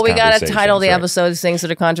nuanced Well, we got to title the right? episodes things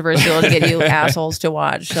that are controversial to get you assholes to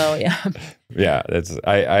watch. So yeah. Yeah, that's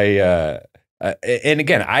and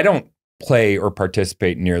again, I don't play or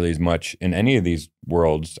participate nearly as much in any of these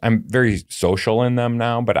worlds. I'm very social in them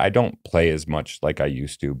now, but I don't play as much like I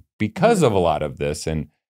used to because of a lot of this. And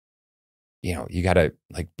you gotta,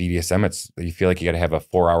 like BDSM, you feel like you gotta have a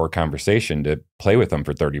 4-hour conversation to play with them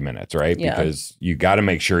for 30 minutes, right? Yeah. Because you gotta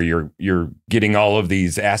make sure you're getting all of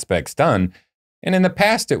these aspects done. And in the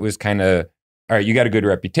past, it was kind of, all right, you got a good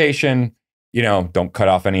reputation, don't cut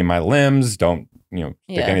off any of my limbs, don't stick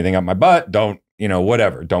anything up my butt, don't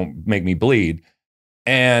whatever, don't make me bleed.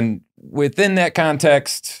 And within that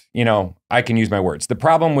context, I can use my words. The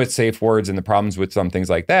problem with safe words and the problems with some things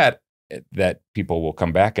like that people will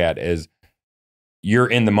come back at is, you're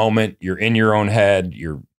in the moment, you're in your own head,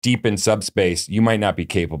 you're deep in subspace, you might not be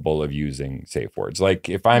capable of using safe words. Like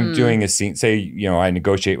if I'm doing a scene, say, I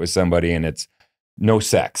negotiate with somebody and it's no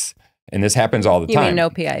sex, and this happens all the time. You mean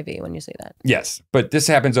no PIV when you say that? Yes, but this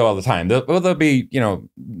happens all the time. They'll be,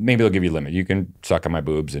 maybe they'll give you a limit. You can suck on my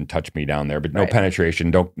boobs and touch me down there, but no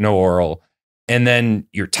penetration, no oral. And then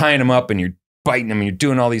you're tying them up and you're biting them and you're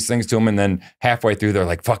doing all these things to them. And then halfway through, they're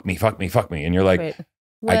like, fuck me, fuck me, fuck me. And you're like,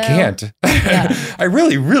 well, I can't. Yeah. I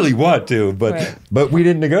really, really want to, but we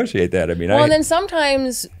didn't negotiate that. I mean, and then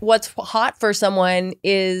sometimes what's hot for someone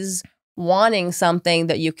is wanting something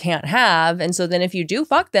that you can't have, and so then if you do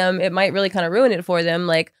fuck them, it might really kind of ruin it for them.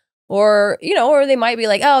 Like, or they might be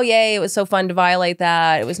like, oh yay, it was so fun to violate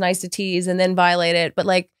that. It was nice to tease and then violate it. But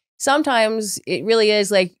like sometimes it really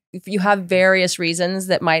is like, if you have various reasons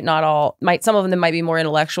that some of them might be more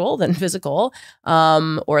intellectual than physical,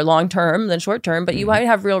 or long term than short term, but you might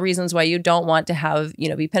have real reasons why you don't want to have,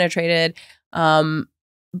 be penetrated,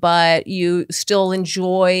 but you still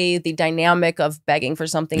enjoy the dynamic of begging for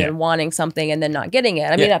something and wanting something and then not getting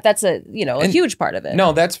it. I mean, that's a huge part of it.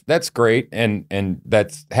 No, that's great, and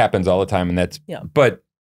that happens all the time, and but.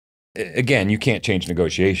 Again, you can't change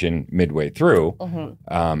negotiation midway through,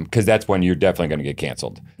 because that's when you're definitely going to get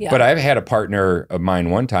canceled. Yeah. But I've had a partner of mine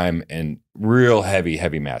one time, and real heavy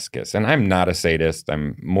masochist. And I'm not a sadist.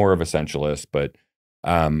 I'm more of a sensualist, but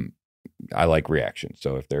I like reaction.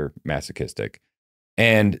 So if they're masochistic.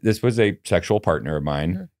 And this was a sexual partner of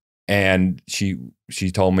mine. And she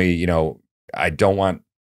told me, I don't want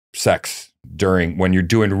sex when you're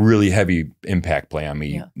doing really heavy impact play on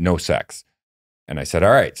me, no sex. And I said,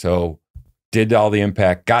 all right. So did all the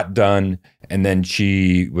impact, got done. And then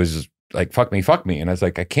she was like, fuck me. And I was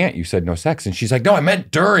like, I can't. You said no sex. And she's like, no, I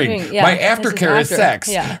meant during. My aftercare is sex.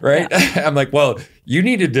 Yeah. Right? Yeah. I'm like, well, you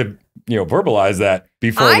needed to, verbalize that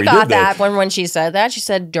before we did that. I got that when she said that. She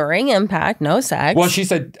said during impact, no sex. Well, she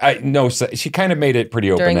said, no sex. She kind of made it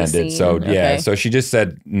pretty open-ended. So, so she just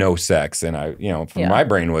said no sex. And I, my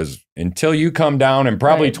brain was, until you come down in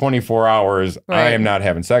probably 24 hours, I am not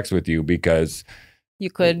having sex with you, because you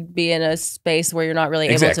could be in a space where you're not really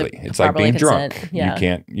able to. It's like being consent. Drunk.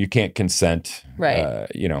 Yeah. You can't consent. Right.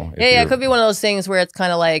 It could be one of those things where it's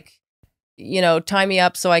kind of like, tie me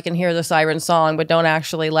up so I can hear the siren song, but don't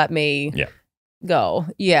actually let me go.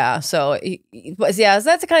 Yeah. So that's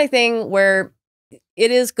the kind of thing where it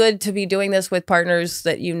is good to be doing this with partners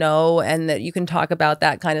that and that you can talk about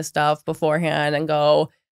that kind of stuff beforehand and go.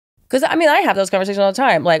 Because, I have those conversations all the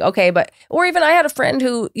time. Like, okay, or even I had a friend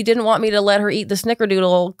who didn't want me to let her eat the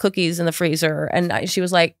snickerdoodle cookies in the freezer. And she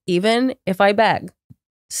was like, even if I beg,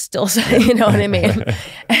 still say, you know what I mean?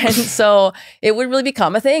 And so it would really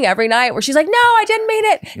become a thing every night where she's like, no, I didn't mean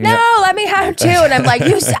it. No, let me have two. And I'm like,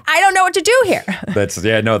 I don't know what to do here.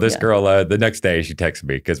 This girl, the next day she texted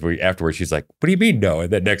me, because afterwards she's like, what do you mean no? And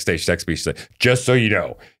the next day she texted me, she said, just so you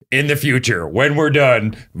know, in the future, when we're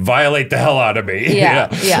done, violate the hell out of me. Yeah.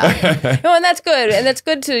 No, and that's good. And that's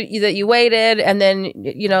good that you waited. And then,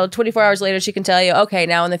 24 hours later, she can tell you, okay,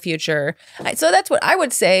 now in the future. So that's what I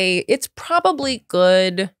would say. It's probably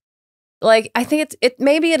good. Like, I think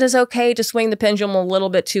maybe it is okay to swing the pendulum a little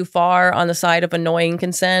bit too far on the side of annoying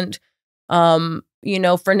consent. For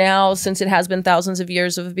now, since it has been thousands of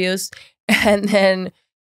years of abuse. And then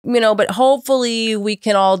but hopefully we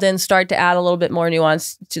can all then start to add a little bit more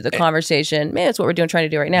nuance to the conversation. Man, that's what we're trying to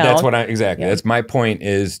do right now. That's what exactly. That's my point,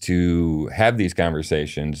 is to have these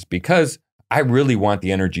conversations, because I really want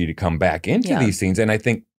the energy to come back into these things. And I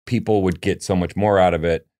think people would get so much more out of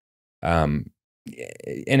it. And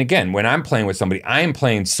again, when I'm playing with somebody, I'm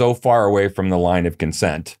playing so far away from the line of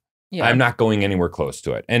consent. Yeah. I'm not going anywhere close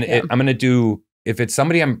to it. And I'm going to do, if it's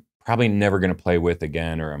somebody I'm probably never going to play with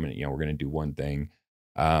again, or I'm going to, we're going to do one thing,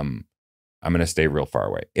 I'm going to stay real far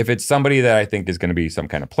away. If it's somebody that I think is going to be some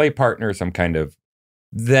kind of play partner,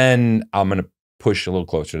 then I'm going to push a little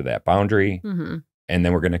closer to that boundary. Mm-hmm. And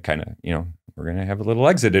then we're going to kind of, we're going to have a little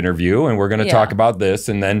exit interview, and we're going to talk about this.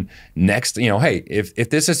 And then next, hey, if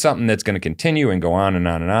this is something that's going to continue and go on and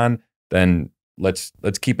on and on, then let's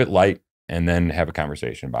keep it light and then have a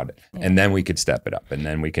conversation about it. Yeah. And then we could step it up, and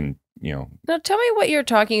then we can, Now tell me what you're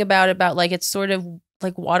talking about like it's sort of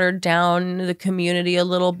like watered down the community a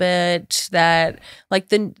little bit, that like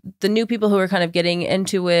the new people who are kind of getting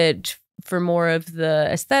into it for more of the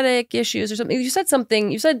aesthetic issues or something.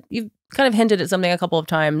 You said you've kind of hinted at something a couple of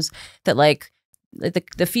times, that like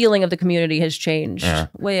the feeling of the community has changed.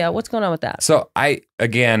 What's going on with that? So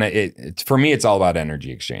for me, it's all about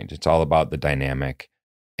energy exchange. It's all about the dynamic.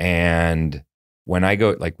 And when I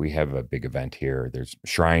go, like, we have a big event here, there's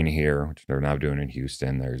Shrine here, which they're now doing in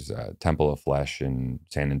Houston. There's Temple of Flesh in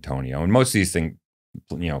San Antonio. And most of these things,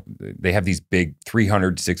 they have these big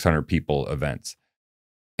 300, 600 people events.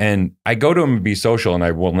 And I go to them to be social, and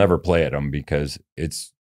I will never play at them, because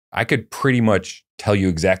I could pretty much tell you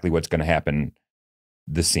exactly what's going to happen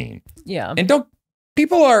the scene. Yeah. And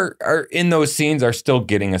people are in those scenes are still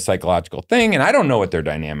getting a psychological thing. And I don't know what their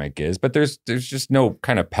dynamic is, but there's just no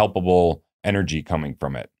kind of palpable energy coming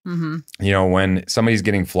from it. Mm-hmm. When somebody's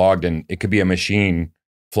getting flogged, and it could be a machine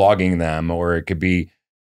flogging them, or it could be,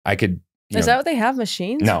 is that what they have,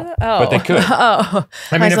 machines? No, but they could. I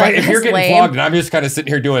mean, if you're getting flogged and I'm just kind of sitting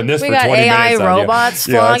here doing this for 20 minutes. We got AI robots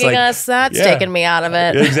flogging us. That's taking me out of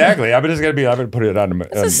it. Exactly. I'm going to put it on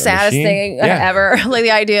It's the saddest thing ever. Like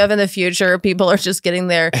the idea of in the future, people are just getting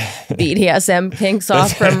their BDSM kinks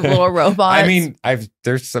off from little robots. I mean,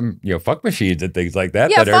 there's some, fuck machines and things like that.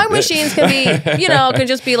 Yeah, fuck machines can be, can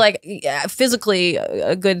just be like physically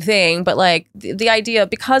a good thing. But like the idea,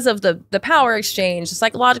 because of the power exchange, the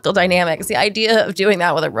psychological dynamics, the idea of doing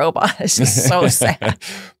that with a robot is just so sad.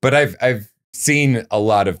 But I've seen a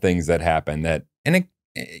lot of things that happen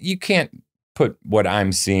you can't put what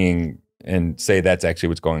I'm seeing and say that's actually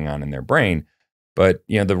what's going on in their brain. But,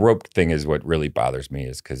 the rope thing is what really bothers me,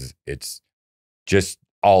 is because it's just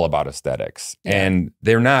all about aesthetics. Yeah. And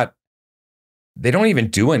they don't even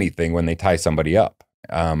do anything when they tie somebody up.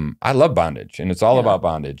 I love bondage, and it's all about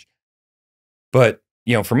bondage. But,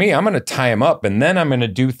 for me, I'm going to tie them up, and then I'm going to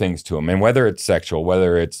do things to them. And whether it's sexual,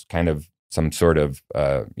 whether it's kind of some sort of,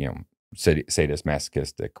 sadist,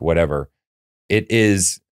 masochistic, whatever, it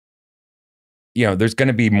is, there's going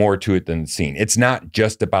to be more to it than the scene. It's not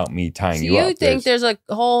just about me tying you up. You think there's a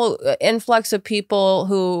whole influx of people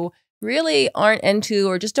who really aren't into,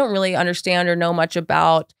 or just don't really understand or know much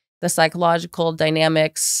about the psychological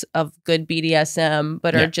dynamics of good BDSM,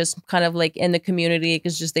 but are just kind of like in the community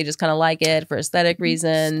because they just kind of like it for aesthetic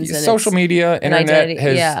reasons. And social media, internet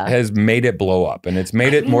has made it blow up, and it's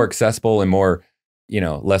made it more accessible and more,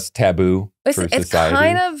 less taboo for society. It's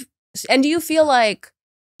kind of, and do you feel like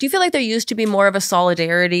there used to be more of a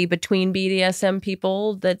solidarity between BDSM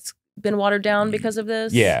people that's been watered down because of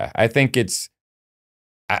this? Yeah, I think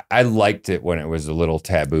I liked it when it was a little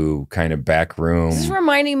taboo kind of back room. This is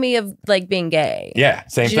reminding me of like being gay. Yeah,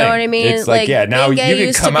 same thing. You know what I mean? It's like now you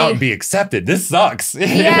can come out and be accepted. This sucks.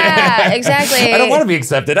 Yeah, exactly. I don't want to be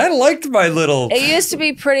accepted. I liked my little... It used to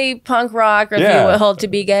be pretty punk rock, if you will, to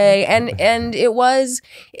be gay. And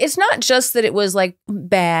it's not just that it was like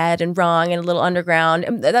bad and wrong and a little underground.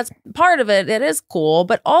 That's part of it. It is cool.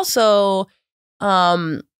 But also...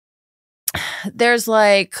 there's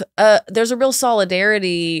a real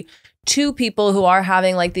solidarity to people who are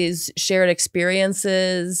having like these shared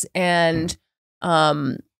experiences, and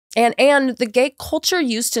the gay culture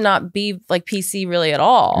used to not be like PC really at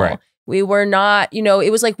all. Right. We were not,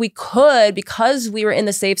 it was like we could, because we were in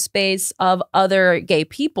the safe space of other gay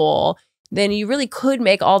people, then you really could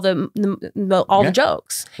make all the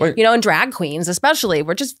jokes. Wait. And drag queens especially,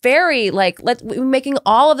 we're just very like we're making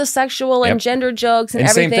all of the sexual and gender jokes and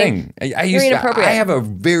everything. Same thing. I have a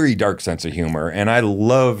very dark sense of humor, and I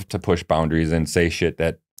love to push boundaries and say shit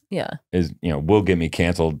that is will get me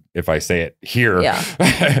canceled if I say it here,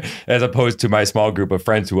 as opposed to my small group of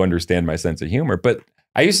friends who understand my sense of humor. But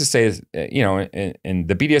I used to say is, you know, in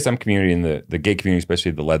the BDSM community and the gay community,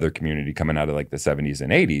 especially the leather community coming out of like the 70s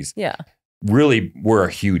and 80s, yeah, really were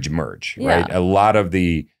a huge merge, right? A lot of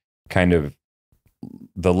the kind of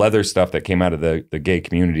the leather stuff that came out of the gay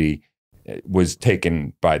community was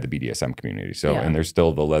taken by the BDSM community. So, and there's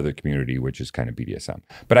still the leather community, which is kind of BDSM.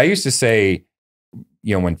 But I used to say,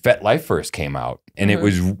 you know, when FetLife first came out, and it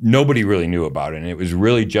was, nobody really knew about it, and it was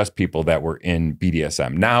really just people that were in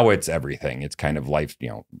BDSM. Now it's everything. It's kind of life, you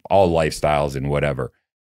know, all lifestyles and whatever.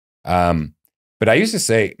 But I used to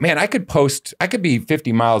say, man, I could be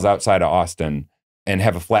 50 miles outside of Austin and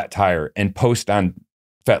have a flat tire and post on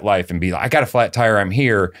FetLife and be like, I got a flat tire, I'm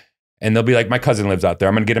here. And they'll be like, my cousin lives out there,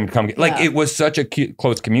 I'm going to get him to come get. Like, it was such a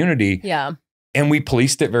close community. Yeah. And we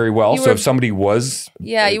policed it very well. So if somebody was...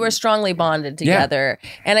 Yeah, you were strongly bonded together. Yeah.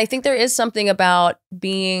 And I think there is something about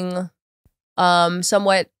being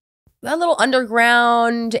somewhat a little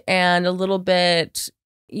underground and a little bit,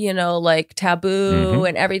 you know, like taboo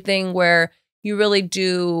and everything, where you really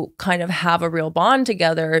do kind of have a real bond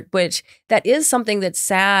together, which that is something that's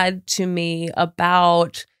sad to me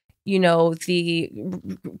about, you know, the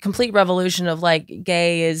complete revolution of like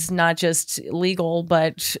gay is not just legal,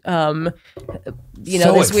 but, you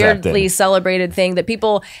know, this weirdly celebrated thing that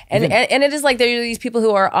people, and it is like there are these people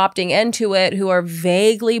who are opting into it, who are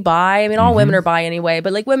vaguely bi. I mean, all women are bi anyway,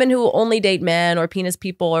 but like women who only date men or penis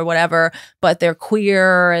people or whatever, but they're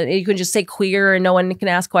queer, and you can just say queer and no one can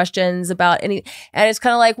ask questions about any. And it's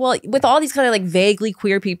kind of like, well, with all these kind of like vaguely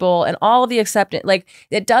queer people and all of the acceptance, like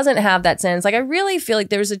it doesn't have that sense. Like I really feel like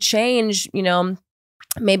there's a change, you know,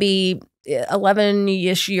 maybe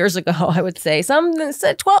 11-ish years ago, I would say. Some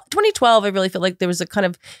said 2012, I really feel like there was a kind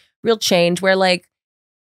of real change where like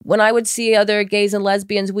when I would see other gays and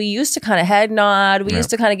lesbians, we used to kind of head nod. We used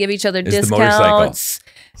to kind of give each other discounts.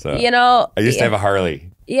 So you know, I used to have a Harley.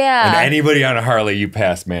 Yeah. And anybody on a Harley you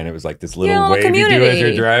passed, man, it was like this little wave you do as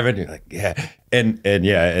you're driving. You're like, yeah. And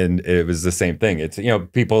it was the same thing. It's, you know,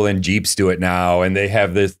 people in Jeeps do it now, and they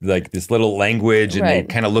have this like this little language, and they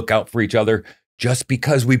kind of look out for each other just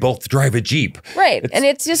because we both drive a Jeep. Right. And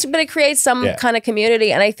it's just, but it creates some kind of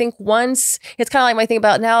community. And I think once, it's kind of like my thing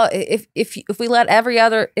about now, if we let every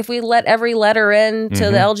letter in to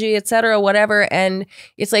the LG, et cetera, whatever, and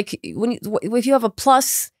it's like, if you have a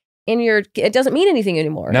plus in your, it doesn't mean anything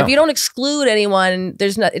anymore. No. If you don't exclude anyone,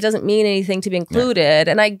 it doesn't mean anything to be included.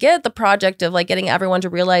 And I get the project of like getting everyone to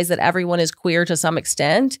realize that everyone is queer to some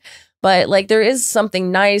extent, but like there is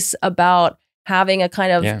something nice about having a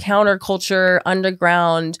kind of counterculture,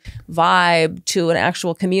 underground vibe to an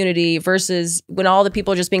actual community versus when all the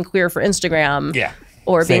people are just being queer for Instagram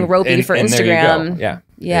or being ropey for Instagram.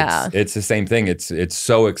 Yeah. It's the same thing. It's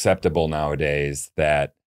so acceptable nowadays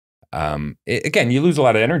that, again, you lose a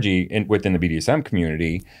lot of energy within the BDSM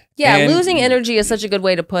community. Yeah, losing energy is such a good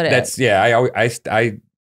way to put it. That's, I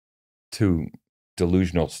to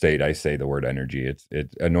delusional state, I say the word energy.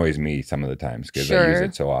 It annoys me some of the times because I use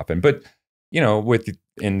it so often. But you know,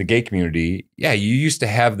 in the gay community, you used to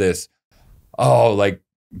have this, like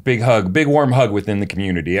big hug, big warm hug within the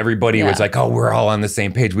community. Everybody was like, oh, we're all on the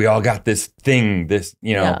same page. We all got this thing,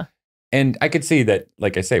 you know. Yeah. And I could see that,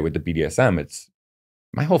 like I say, with the BDSM, it's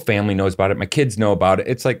my whole family knows about it. My kids know about it.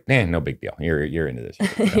 It's like, no big deal. You're into this.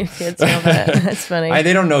 You know? Your kids know that. That's funny.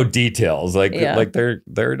 They don't know details. Like they're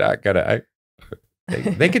not gonna.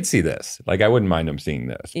 They could see this. Like I wouldn't mind them seeing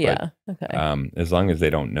this. Yeah. But, okay. As long as they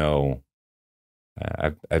don't know.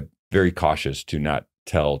 I'm very cautious to not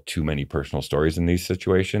tell too many personal stories in these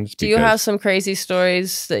situations. Do you have some crazy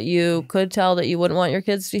stories that you could tell that you wouldn't want your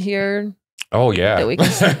kids to hear? Oh yeah. That we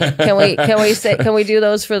can we do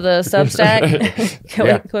those for the Substack?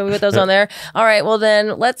 Can we put those on there? All right. Well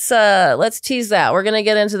then let's tease that. We're gonna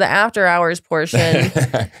get into the after hours portion.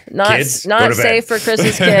 Not safe for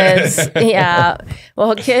Chris's kids. Yeah.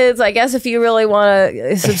 Well, kids, I guess if you really want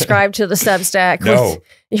to subscribe to the Substack with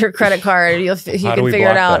your credit card, you can figure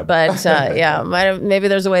it out. But maybe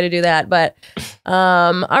there's a way to do that. But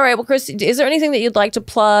all right. Well, Chris, is there anything that you'd like to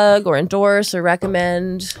plug or endorse or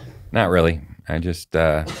recommend? Not really. I just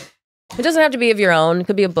it doesn't have to be of your own. It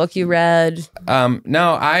could be a book you read.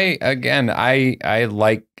 No,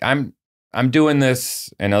 I'm doing this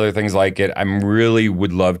and other things like it. I really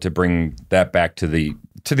would love to bring that back to the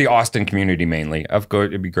Austin community mainly. Of course,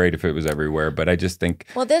 it'd be great if it was everywhere, but I just think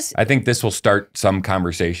I think this will start some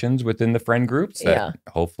conversations within the friend groups that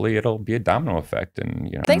hopefully it'll be a domino effect. And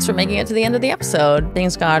you know. Thanks for making it to the end of the episode.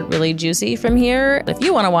 Things got really juicy from here. If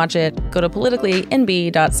you want to watch it, go to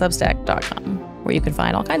politicallynb.substack.com, where you can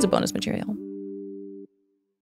find all kinds of bonus material.